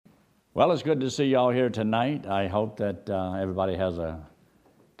Well, it's good to see y'all here tonight. I hope that everybody has a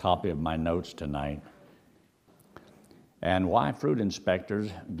copy of my notes tonight. And why fruit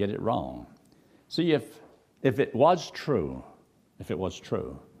inspectors get it wrong. See, if it was true,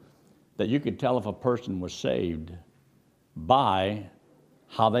 that you could tell if a person was saved by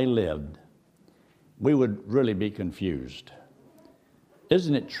how they lived, we would really be confused.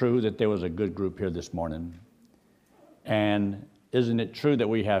 Isn't it true that there was a good group here this morning? And isn't it true that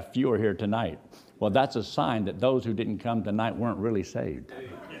we have fewer here tonight? Well, that's a sign that those who didn't come tonight weren't really saved.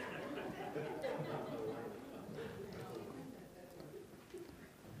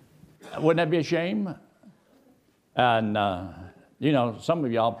 Wouldn't that be a shame? And, some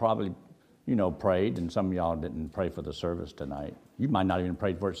of y'all probably, prayed, and some of y'all didn't pray for the service tonight. You might not even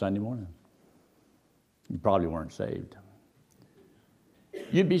pray for it Sunday morning. You probably weren't saved.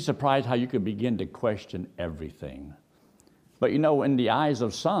 You'd be surprised how you could begin to question everything. But in the eyes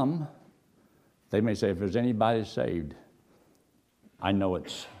of some, they may say, if there's anybody saved, I know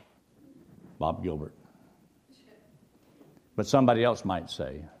it's Bob Gilbert. But somebody else might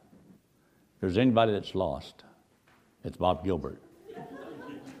say, if there's anybody that's lost, it's Bob Gilbert.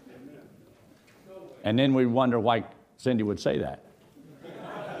 And then we wonder why Cindy would say that.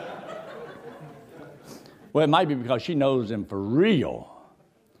 Well, it might be because she knows him for real.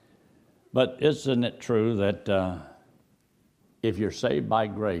 But isn't it true that if you're saved by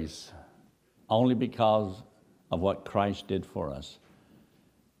grace only because of what Christ did for us,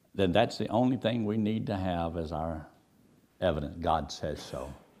 then that's the only thing we need to have as our evidence. God says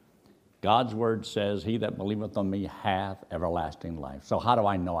so. God's word says, he that believeth on me hath everlasting life. So how do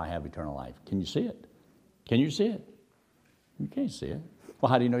I know I have eternal life? Can you see it? Can you see it? You can't see it.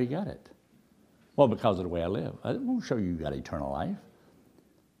 Well, how do you know you got it? Well, because of the way I live. I won't show you got eternal life.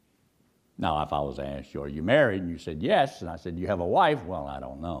 Now, if I was asked you, are you married? And you said yes, and I said, you have a wife? Well, I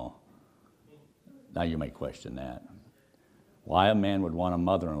don't know. Now you may question that. Why a man would want a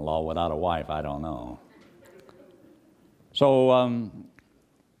mother-in-law without a wife, I don't know. So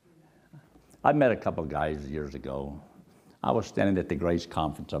I met a couple of guys years ago. I was standing at the Grace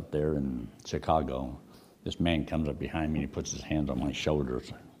Conference up there in Chicago. This man comes up behind me and he puts his hands on my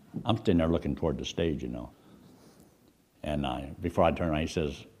shoulders. I'm standing there looking toward the stage, And before I turn around, he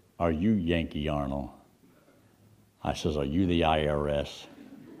says, are you Yankee Arnold? I says, are you the IRS?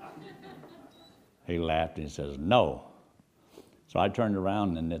 He laughed and he says, no. So I turned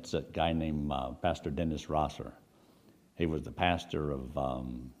around and it's a guy named Pastor Dennis Rosser. He was the pastor of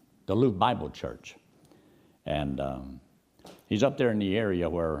Duluth Bible Church. And he's up there in the area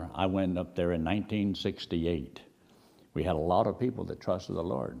where I went up there in 1968. We had a lot of people that trusted the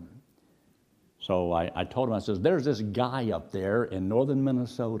Lord. So I told him, I says, there's this guy up there in northern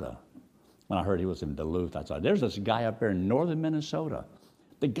Minnesota. When I heard he was in Duluth, I thought, there's this guy up there in northern Minnesota.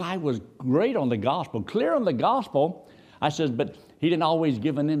 The guy was great on the gospel, clear on the gospel. I says, but he didn't always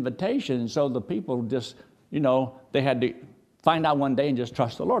give an invitation. So the people just, they had to find out one day and just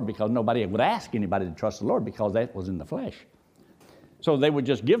trust the Lord, because nobody would ask anybody to trust the Lord because that was in the flesh. So they would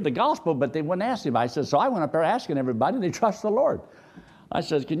just give the gospel, but they wouldn't ask anybody. I said, so I went up there asking everybody, they trust the Lord. I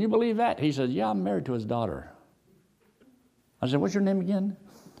said, can you believe that? He said, yeah, I'm married to his daughter. I said, what's your name again?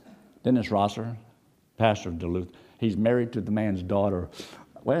 Dennis Rosser, pastor of Duluth. He's married to the man's daughter.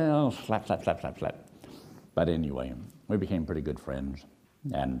 Well, flap. But anyway, we became pretty good friends.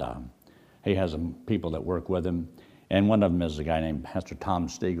 And he has some people that work with him. And one of them is a guy named Pastor Tom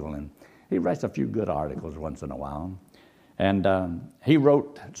Stiegel. And he writes a few good articles once in a while. And he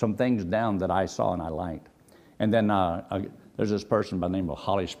wrote some things down that I saw and I liked. And then there's this person by the name of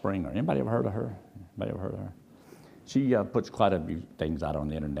Holly Springer. Anybody ever heard of her? She puts quite a few things out on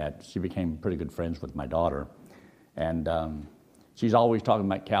the internet. She became pretty good friends with my daughter. And she's always talking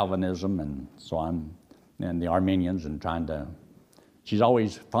about Calvinism and so on, and the Armenians, and she's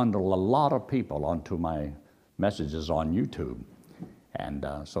always funneled a lot of people onto my messages on YouTube. And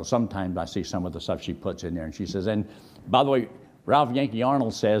so sometimes I see some of the stuff she puts in there, and she says, and by the way, Ralph Yankee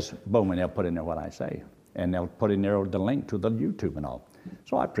Arnold says, boom, and they'll put in there what I say. And they'll put in there the link to the YouTube and all.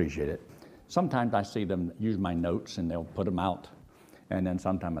 So I appreciate it. Sometimes I see them use my notes and they'll put them out. And then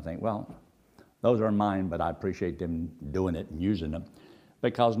sometimes I think, well, those are mine, but I appreciate them doing it and using them,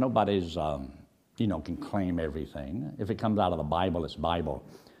 because nobody's, can claim everything. If it comes out of the Bible, it's Bible.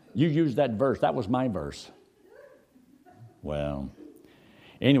 You use that verse. That was my verse. Well,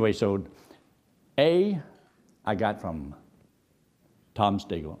 anyway, so A, I got from Tom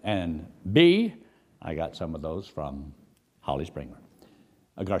Stiegel, and B, I got some of those from Holly Springer,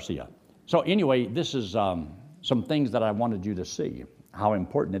 Garcia. So anyway, this is some things that I wanted you to see, how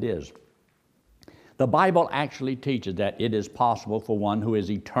important it is. The Bible actually teaches that it is possible for one who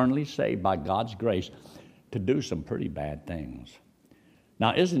is eternally saved by God's grace to do some pretty bad things.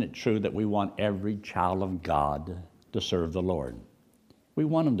 Now, isn't it true that we want every child of God to serve the Lord? We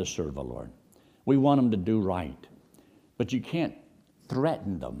want them to serve the Lord. We want them to do right. But you can't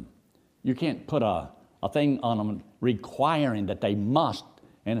threaten them. You can't put a thing on them requiring that they must,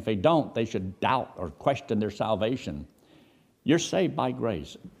 and if they don't, they should doubt or question their salvation. You're saved by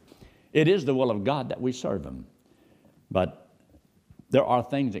grace. It is the will of God that we serve Him. But there are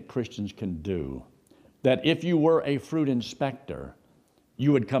things that Christians can do that if you were a fruit inspector,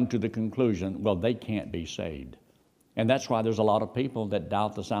 you would come to the conclusion, well, they can't be saved. And that's why there's a lot of people that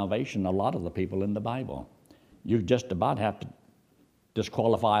doubt the salvation, a lot of the people in the Bible. You just about have to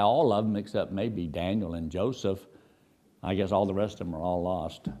disqualify all of them except maybe Daniel and Joseph. I guess all the rest of them are all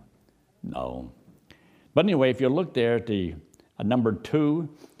lost. No. But anyway, if you look there at the number 2,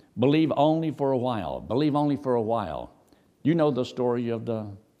 believe only for a while. Believe only for a while. You know the story of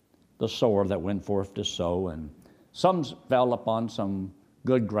the sower that went forth to sow, and some fell upon some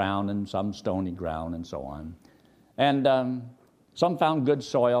good ground and some stony ground and so on. And some found good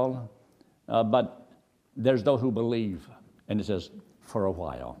soil, but there's those who believe, and it says, for a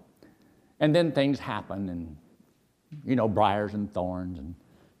while. And then things happen, and, you know, briars and thorns, and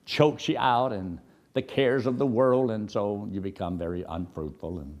chokes you out, and the cares of the world, and so you become very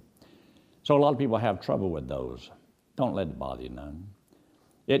unfruitful. And so a lot of people have trouble with those. Don't let it bother you none.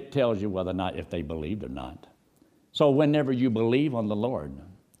 It tells you whether or not if they believed or not. So whenever you believe on the Lord,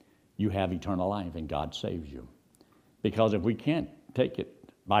 you have eternal life, and God saves you. Because if we can't take it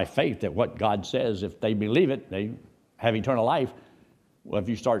by faith that what God says, if they believe it, they have eternal life. Well, if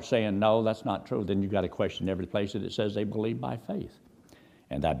you start saying, no, that's not true, then you've got to question every place that it says they believe by faith.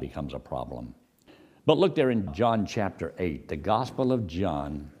 And that becomes a problem. But look there in John chapter 8, the Gospel of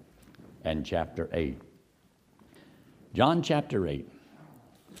John and chapter 8. John chapter 8.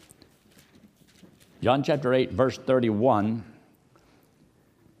 John chapter 8, verse 31.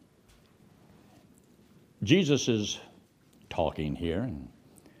 Jesus is talking here and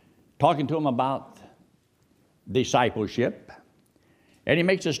talking to him about discipleship. And he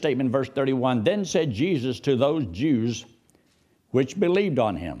makes a statement in verse 31, then said Jesus to those Jews which believed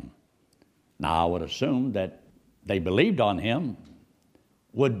on him. Now I would assume that they believed on him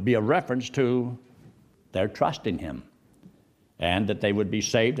would be a reference to their trust in him and that they would be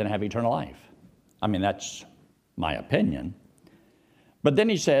saved and have eternal life. I mean, that's my opinion. But then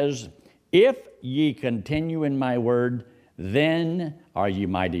he says, if ye continue in my word, then are ye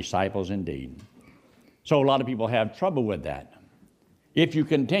my disciples indeed. So a lot of people have trouble with that. If you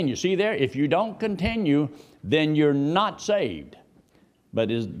continue, see there, if you don't continue, then you're not saved. But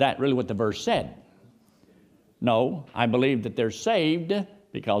is that really what the verse said? No, I believe that they're saved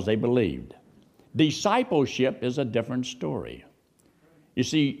because they believed. Discipleship is a different story. You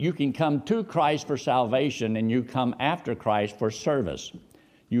see, you can come to Christ for salvation and you come after Christ for service.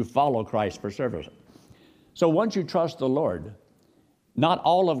 You follow Christ for service. So once you trust the Lord, not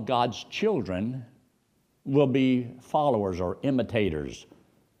all of God's children will be followers or imitators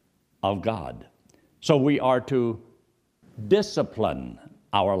of God. So we are to discipline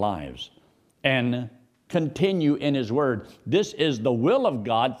our lives and continue in His Word. This is the will of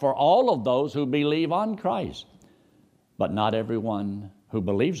God for all of those who believe on Christ. But not everyone who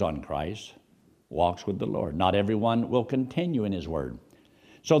believes on Christ walks with the Lord. Not everyone will continue in His Word.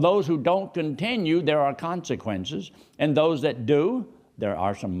 So those who don't continue, there are consequences. And those that do, there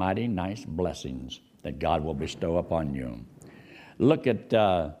are some mighty nice blessings that God will bestow upon you. Look at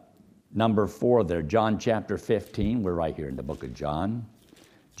number 4 there, John chapter 15. We're right here in the book of John.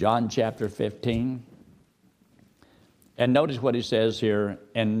 John chapter 15. And notice what he says here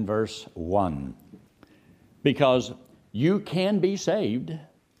in verse 1. Because you can be saved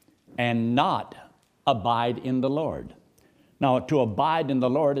and not abide in the Lord. Now, to abide in the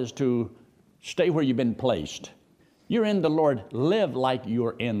Lord is to stay where you've been placed. You're in the Lord, live like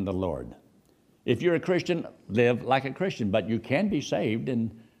you're in the Lord. If you're a Christian, live like a Christian, but you can be saved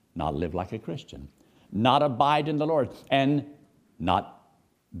and not live like a Christian. Not abide in the Lord and not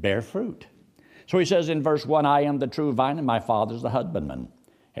bear fruit. So he says in verse 1, I am the true vine and my Father's the husbandman.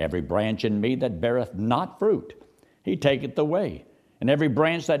 Every branch in me that beareth not fruit, he taketh away. And every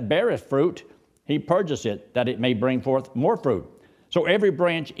branch that beareth fruit, he purges it, that it may bring forth more fruit. So every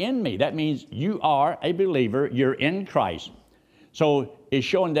branch in me, that means you are a believer, you're in Christ. So it's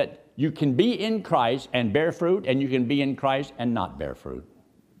showing that you can be in Christ and bear fruit, and you can be in Christ and not bear fruit.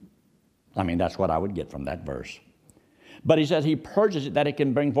 I mean, that's what I would get from that verse. But he says he purges it that it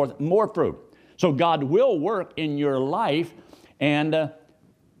can bring forth more fruit. So God will work in your life, and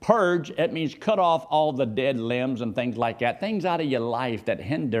Purge, it means cut off all the dead limbs and things like that, things out of your life that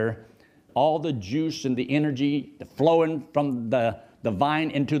hinder all the juice and the energy flowing from the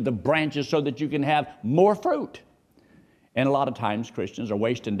vine into the branches so that you can have more fruit. And a lot of times Christians are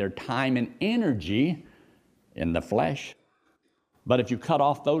wasting their time and energy in the flesh. But if you cut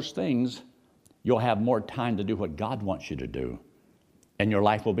off those things, you'll have more time to do what God wants you to do. And your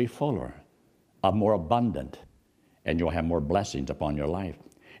life will be fuller, more abundant, and you'll have more blessings upon your life.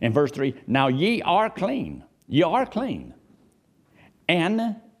 In verse 3, now ye are clean,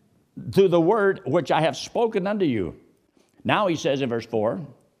 and through the word which I have spoken unto you. Now he says in verse 4,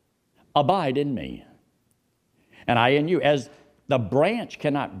 abide in me, and I in you, as the branch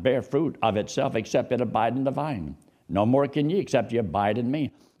cannot bear fruit of itself except it abide in the vine. No more can ye except ye abide in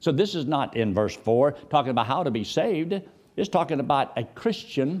me. So this is not in verse 4 talking about how to be saved. It's talking about a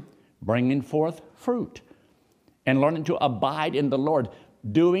Christian bringing forth fruit and learning to abide in the Lord,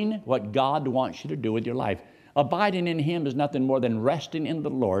 doing what God wants you to do with your life. Abiding in Him is nothing more than resting in the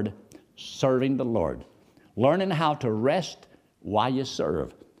Lord, serving the Lord. Learning how to rest while you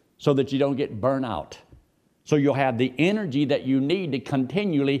serve so that you don't get burnt out. So you'll have the energy that you need to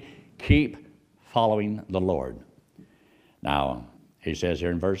continually keep following the Lord. Now, he says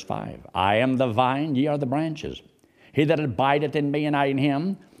here in verse 5, I am the vine, ye are the branches. He that abideth in me and I in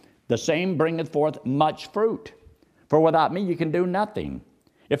him, the same bringeth forth much fruit. For without me you can do nothing.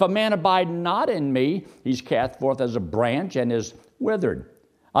 If a man abide not in me, he's cast forth as a branch and is withered.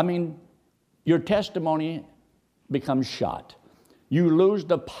 I mean, your testimony becomes shot. You lose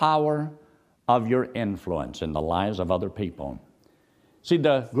the power of your influence in the lives of other people. See,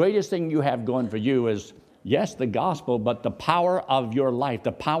 the greatest thing you have going for you is, yes, the gospel, but the power of your life,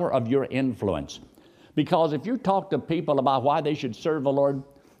 the power of your influence. Because if you talk to people about why they should serve the Lord,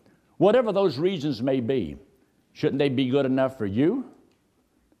 whatever those reasons may be, shouldn't they be good enough for you?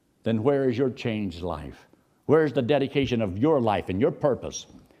 Then where is your changed life? Where is the dedication of your life and your purpose?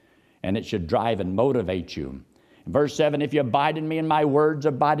 And it should drive and motivate you. In verse 7, if you abide in me and my words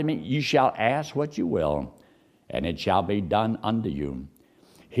abide in me, you shall ask what you will, and it shall be done unto you.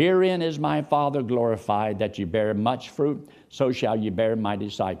 Herein is my Father glorified, that ye bear much fruit, so shall ye bear my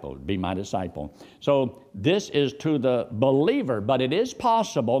disciple, be my disciple. So this is to the believer, but it is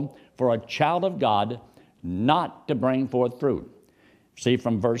possible for a child of God not to bring forth fruit. See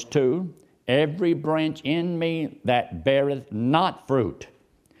from verse 2, every branch in me that beareth not fruit,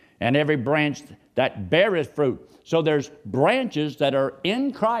 and every branch that beareth fruit. So there's branches that are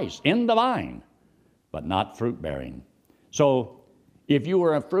in Christ, in the vine, but not fruit bearing. So if you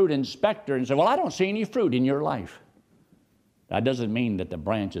were a fruit inspector and said, well, I don't see any fruit in your life, that doesn't mean that the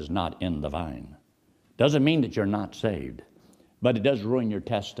branch is not in the vine. Doesn't mean that you're not saved, but it does ruin your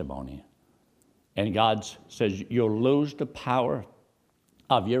testimony. And God says you'll lose the power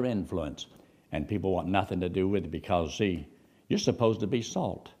of your influence, and people want nothing to do with it because, see, you're supposed to be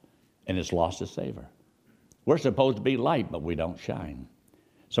salt, and it's lost its savor. We're supposed to be light, but we don't shine.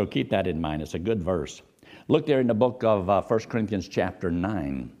 So keep that in mind. It's a good verse. Look there in the book of 1 Corinthians chapter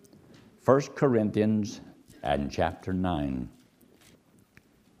 9. 1 Corinthians and chapter 9.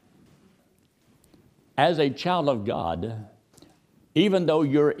 As a child of God, even though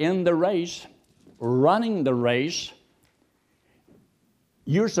you're in the race, running the race,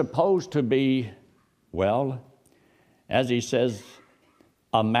 you're supposed to be, well, as he says,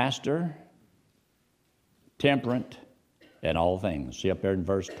 a master, temperate in all things. See up there in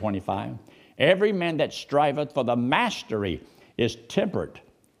verse 25? Every man that striveth for the mastery is temperate,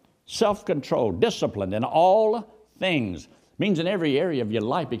 self-controlled, disciplined in all things. Means in every area of your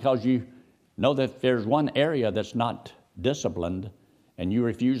life, because you know that if there's one area that's not disciplined and you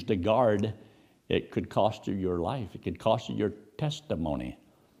refuse to guard, it could cost you your life. It could cost you your testimony.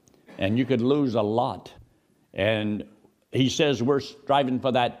 And you could lose a lot. And he says we're striving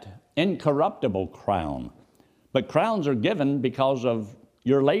for that incorruptible crown. But crowns are given because of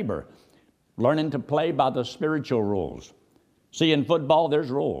your labor. Learning to play by the spiritual rules. See, in football, there's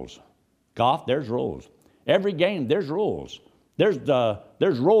rules. Golf, there's rules. Every game, there's rules. There's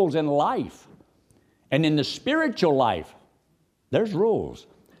rules in life. And in the spiritual life, there's rules.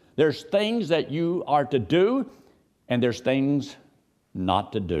 There's things that you are to do, and there's things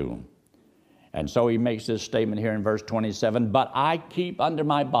not to do. And so he makes this statement here in verse 27, but I keep under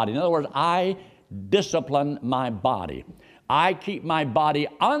my body. In other words, I discipline my body. I keep my body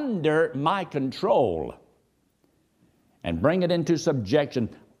under my control and bring it into subjection.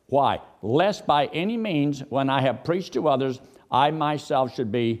 Why? Lest by any means, when I have preached to others, I myself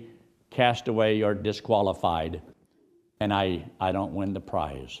should be cast away or disqualified, and I don't win the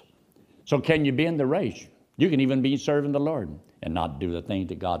prize. So can you be in the race? You can even be serving the Lord and not do the things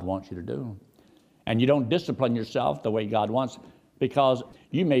that God wants you to do. And you don't discipline yourself the way God wants, because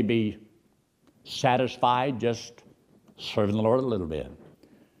you may be satisfied just serving the Lord a little bit.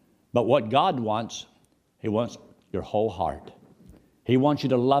 But what God wants, He wants your whole heart. He wants you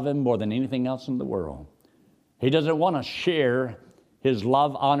to love Him more than anything else in the world. He doesn't want to share His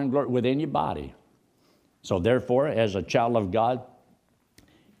love, honor, and glory with anybody. So therefore, as a child of God,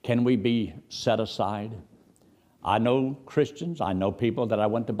 can we be set aside? I know Christians, I know people that I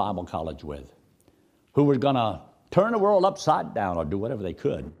went to Bible college with who were going to turn the world upside down or do whatever they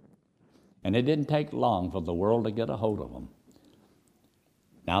could. And it didn't take long for the world to get a hold of them.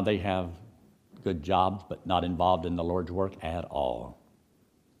 Now they have good jobs, but not involved in the Lord's work at all.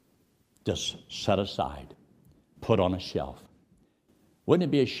 Just set aside, put on a shelf. Wouldn't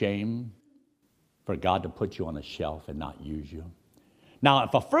it be a shame for God to put you on a shelf and not use you? Now,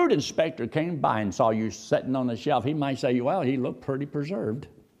 if a fruit inspector came by and saw you sitting on the shelf, he might say, well, he looked pretty preserved.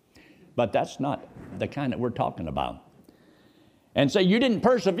 But that's not the kind that we're talking about. And say, you didn't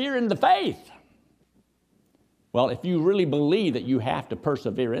persevere in the faith. Well, if you really believe that you have to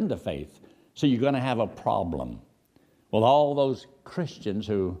persevere in the faith, so you're going to have a problem with all those Christians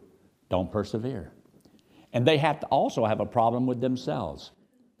who don't persevere. And they have to also have a problem with themselves.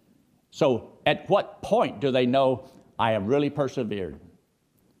 So at what point do they know, I have really persevered?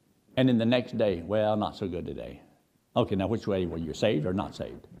 And in the next day, well, not so good today. Okay, now which way were you, saved or not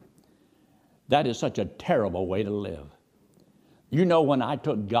saved? That is such a terrible way to live. You know, when I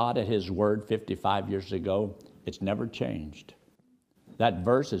took God at His word 55 years ago, it's never changed. That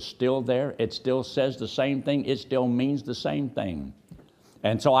verse is still there. It still says the same thing. It still means the same thing.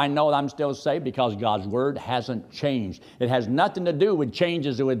 And so I know I'm still saved because God's word hasn't changed. It has nothing to do with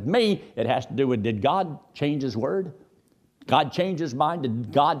changes with me. It has to do with, did God change His word? God change His mind?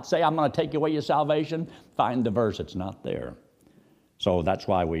 Did God say, I'm going to take away your salvation? Find the verse. It's not there. So that's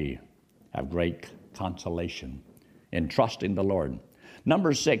why we have great consolation in trusting the Lord.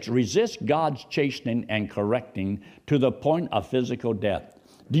 Number 6, resist God's chastening and correcting to the point of physical death.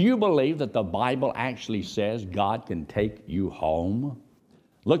 Do you believe that the Bible actually says God can take you home?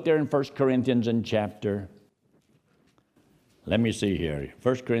 Look there in 1 Corinthians in chapter, let me see here,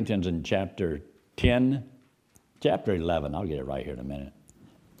 1 Corinthians in chapter 10, chapter 11. I'll get it right here in a minute.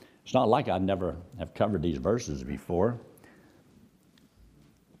 It's not like I never have covered these verses before.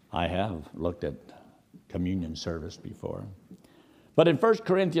 I have looked at communion service before. But in 1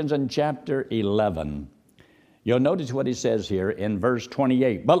 Corinthians in chapter 11, you'll notice what he says here in verse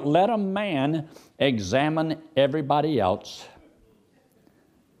 28. But let a man examine everybody else.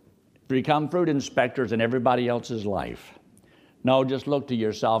 Become fruit inspectors in everybody else's life. No, just look to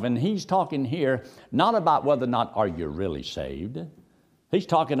yourself. And he's talking here not about whether or not are you really saved. He's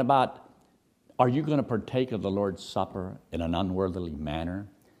talking about, are you going to partake of the Lord's Supper in an unworthily manner?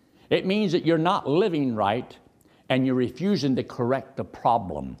 It means that you're not living right and you're refusing to correct the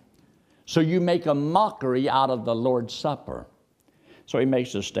problem. So you make a mockery out of the Lord's Supper. So he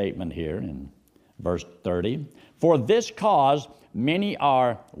makes a statement here in verse 30. For this cause many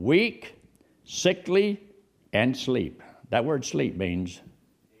are weak, sickly, and sleep. That word sleep means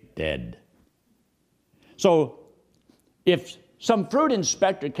dead. So if some fruit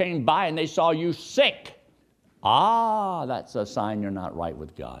inspector came by and they saw you sick, that's a sign you're not right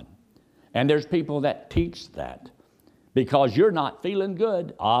with God. And there's people that teach that. Because you're not feeling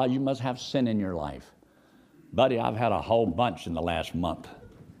good, you must have sin in your life. Buddy, I've had a whole bunch in the last month.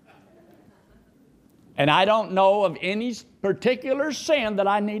 And I don't know of any particular sin that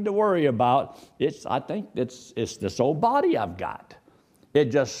I need to worry about. I think it's this old body I've got. It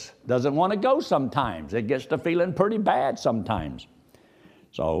just doesn't want to go sometimes. It gets to feeling pretty bad sometimes.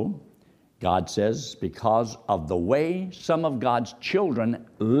 So God says, because of the way some of God's children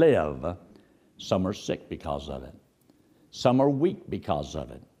live, some are sick because of it. Some are weak because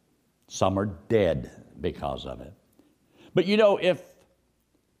of it. Some are dead because of it. But you know, if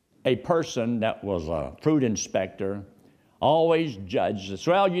a person that was a fruit inspector always judged this,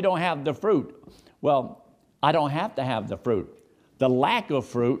 well, you don't have the fruit. Well, I don't have to have the fruit. The lack of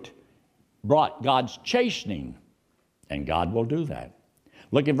fruit brought God's chastening, and God will do that.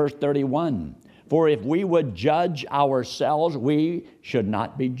 Look at verse 31. For if we would judge ourselves, we should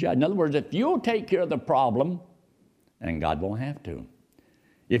not be judged. In other words, if you'll take care of the problem, and God won't have to.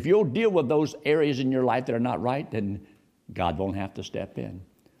 If you'll deal with those areas in your life that are not right, then God won't have to step in.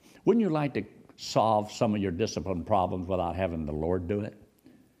 Wouldn't you like to solve some of your discipline problems without having the Lord do it?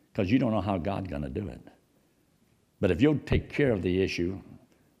 Because you don't know how God's going to do it. But if you'll take care of the issue,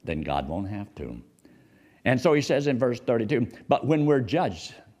 then God won't have to. And so he says in verse 32, but when we're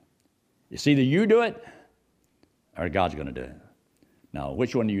judged, it's either you do it or God's going to do it? Now,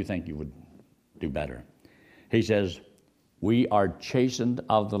 which one do you think you would do better? He says, we are chastened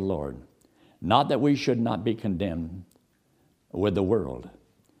of the Lord, not that we should not be condemned with the world.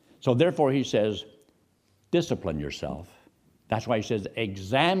 So therefore, he says, discipline yourself. That's why he says,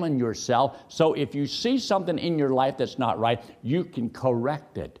 examine yourself. So if you see something in your life that's not right, you can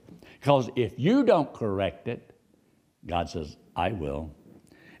correct it. Because if you don't correct it, God says, I will.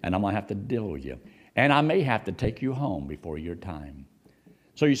 And I'm going to have to deal with you. And I may have to take you home before your time.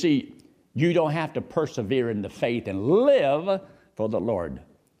 So you see, you don't have to persevere in the faith and live for the Lord.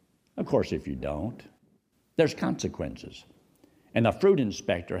 Of course, if you don't, there's consequences. And the fruit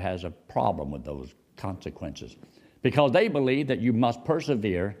inspector has a problem with those consequences because they believe that you must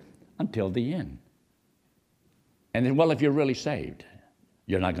persevere until the end. And then, well, if you're really saved,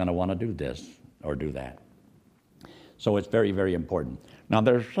 you're not going to want to do this or do that. So it's very, very important. Now,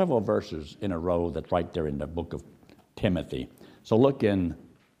 there are several verses in a row that's right there in the book of Timothy. So look in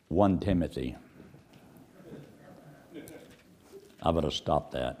 1 Timothy. I better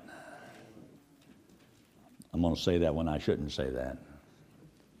stop that. I'm going to say that when I shouldn't say that.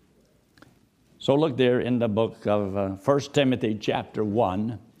 So look there in the book of 1 Timothy chapter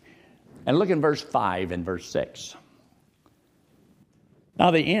 1, and look in verse 5 and verse 6. Now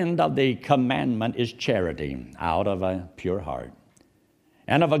the end of the commandment is charity out of a pure heart,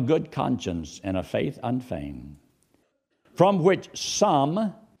 and of a good conscience, and a faith unfeigned, from which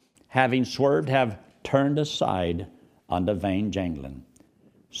some, having swerved, have turned aside unto vain jangling.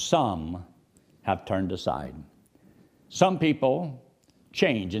 Some have turned aside. Some people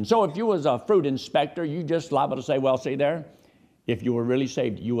change. And so if you was a fruit inspector, you just liable to say, well, see there, if you were really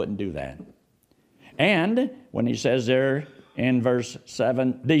saved, you wouldn't do that. And when he says there in verse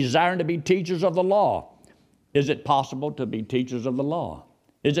 7, desiring to be teachers of the law, is it possible to be teachers of the law?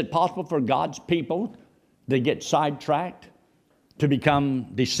 Is it possible for God's people to get sidetracked, to become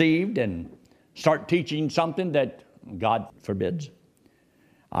deceived and start teaching something that God forbids?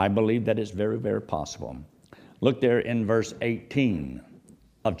 I believe that it's very, very possible. Look there in verse 18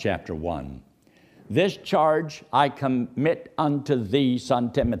 of chapter 1. This charge I commit unto thee,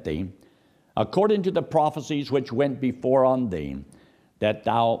 son Timothy, according to the prophecies which went before on thee, that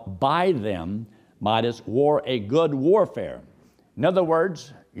thou by them mightest war a good warfare. In other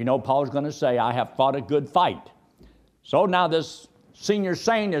words, you know, Paul's going to say, I have fought a good fight. So now this senior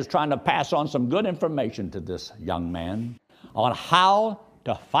saint is trying to pass on some good information to this young man on how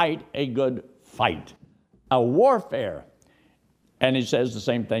to fight a good fight, a warfare. And he says the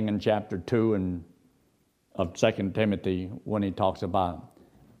same thing in chapter 2 of 2 Timothy when he talks about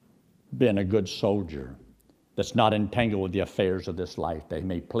being a good soldier that's not entangled with the affairs of this life, that he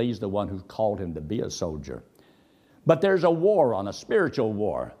may please the one who called him to be a soldier. But there's a war on, a spiritual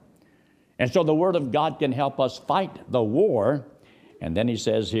war. And so the Word of God can help us fight the war. And then he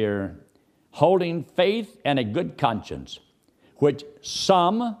says here, holding faith and a good conscience, which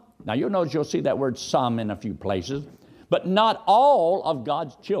some, now you'll notice you'll see that word some in a few places, but not all of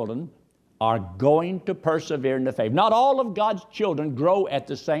God's children are going to persevere in the faith. Not all of God's children grow at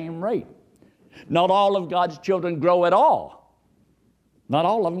the same rate. Not all of God's children grow at all. Not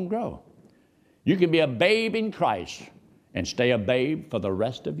all of them grow. You can be a babe in Christ and stay a babe for the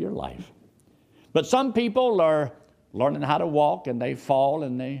rest of your life. But some people are learning how to walk, and they fall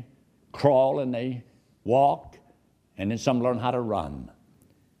and they crawl and they walk, and then some learn how to run,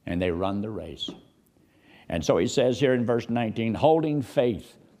 and they run the race. And so he says here in verse 19, holding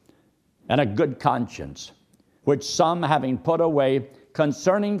faith and a good conscience, which some having put away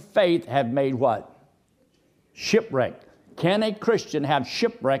concerning faith have made what? Shipwreck. Can a Christian have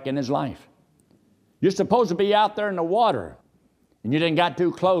shipwreck in his life? You're supposed to be out there in the water, and you didn't got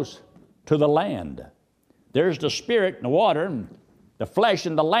too close to the land. There's the spirit in the water, and the flesh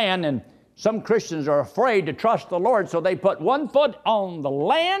in the land, and some Christians are afraid to trust the Lord, so they put one foot on the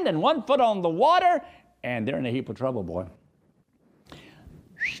land and one foot on the water, and they're in a heap of trouble, boy.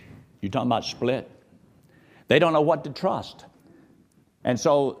 You're talking about split. They don't know what to trust. And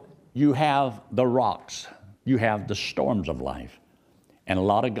so you have the rocks. You have the storms of life. And a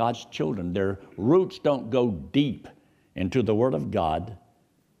lot of God's children, their roots don't go deep into the Word of God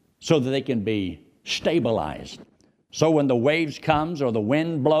so that they can be stabilized. So when the waves comes or the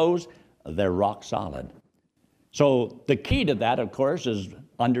wind blows, they're rock solid. So the key to that, of course, is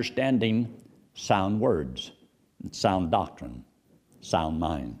understanding sound words, sound doctrine, sound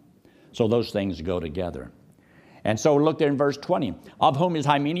mind. So those things go together. And so look there in verse 20. Of whom is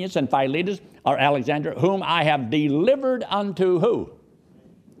Hymenaeus and Philetus, or Alexander, whom I have delivered unto who?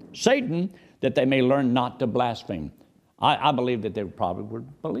 Satan, that they may learn not to blaspheme. I believe that they probably were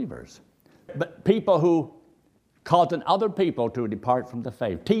believers. But people who causing other people to depart from the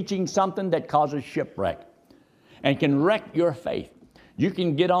faith, teaching something that causes shipwreck and can wreck your faith. You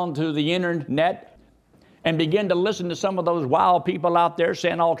can get onto the internet and begin to listen to some of those wild people out there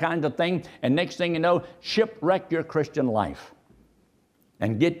saying all kinds of things, and next thing you know, shipwreck your Christian life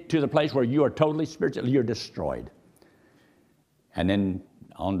and get to the place where you are totally spiritually, you're destroyed. And then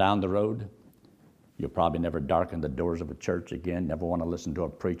on down the road, you'll probably never darken the doors of a church again, never want to listen to a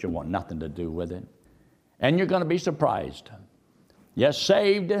preacher, want nothing to do with it. And you're going to be surprised. Yes,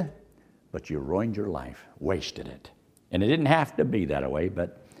 saved, but you ruined your life, wasted it. And it didn't have to be that way,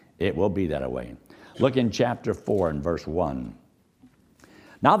 but it will be that way. Look in chapter 4 and verse 1.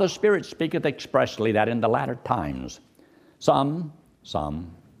 Now the Spirit speaketh expressly that in the latter times, some,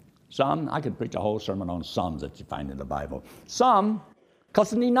 I could preach a whole sermon on sums that you find in the Bible. Some,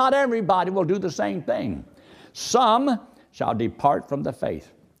 because not everybody will do the same thing. Some shall depart from the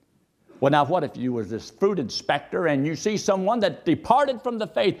faith. Well, now what if you was this fruit inspector and you see someone that departed from the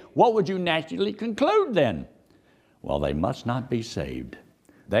faith? What would you naturally conclude then? Well, they must not be saved.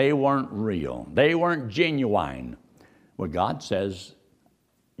 They weren't real. They weren't genuine. Well, God says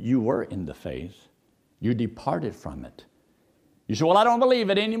you were in the faith. You departed from it. You say, well, I don't believe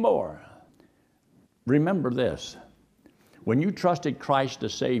it anymore. Remember this. When you trusted Christ to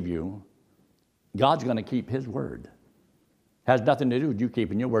save you, God's going to keep His word. Has nothing to do with you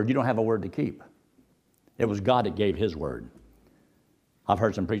keeping your word. You don't have a word to keep. It was God that gave His word. I've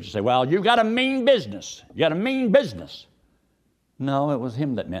heard some preachers say, well, you got a mean business. You got a mean business. No, it was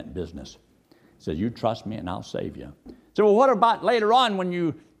Him that meant business. He said, you trust me and I'll save you. So, well, what about later on when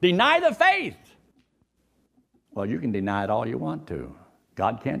you deny the faith? Well, you can deny it all you want to.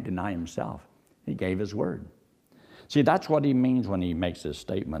 God can't deny Himself. He gave His word. See, that's what He means when He makes this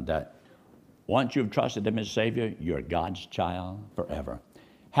statement that once you've trusted Him as Savior, you're God's child forever.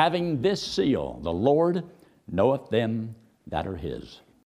 Having this seal, the Lord knoweth them that are His.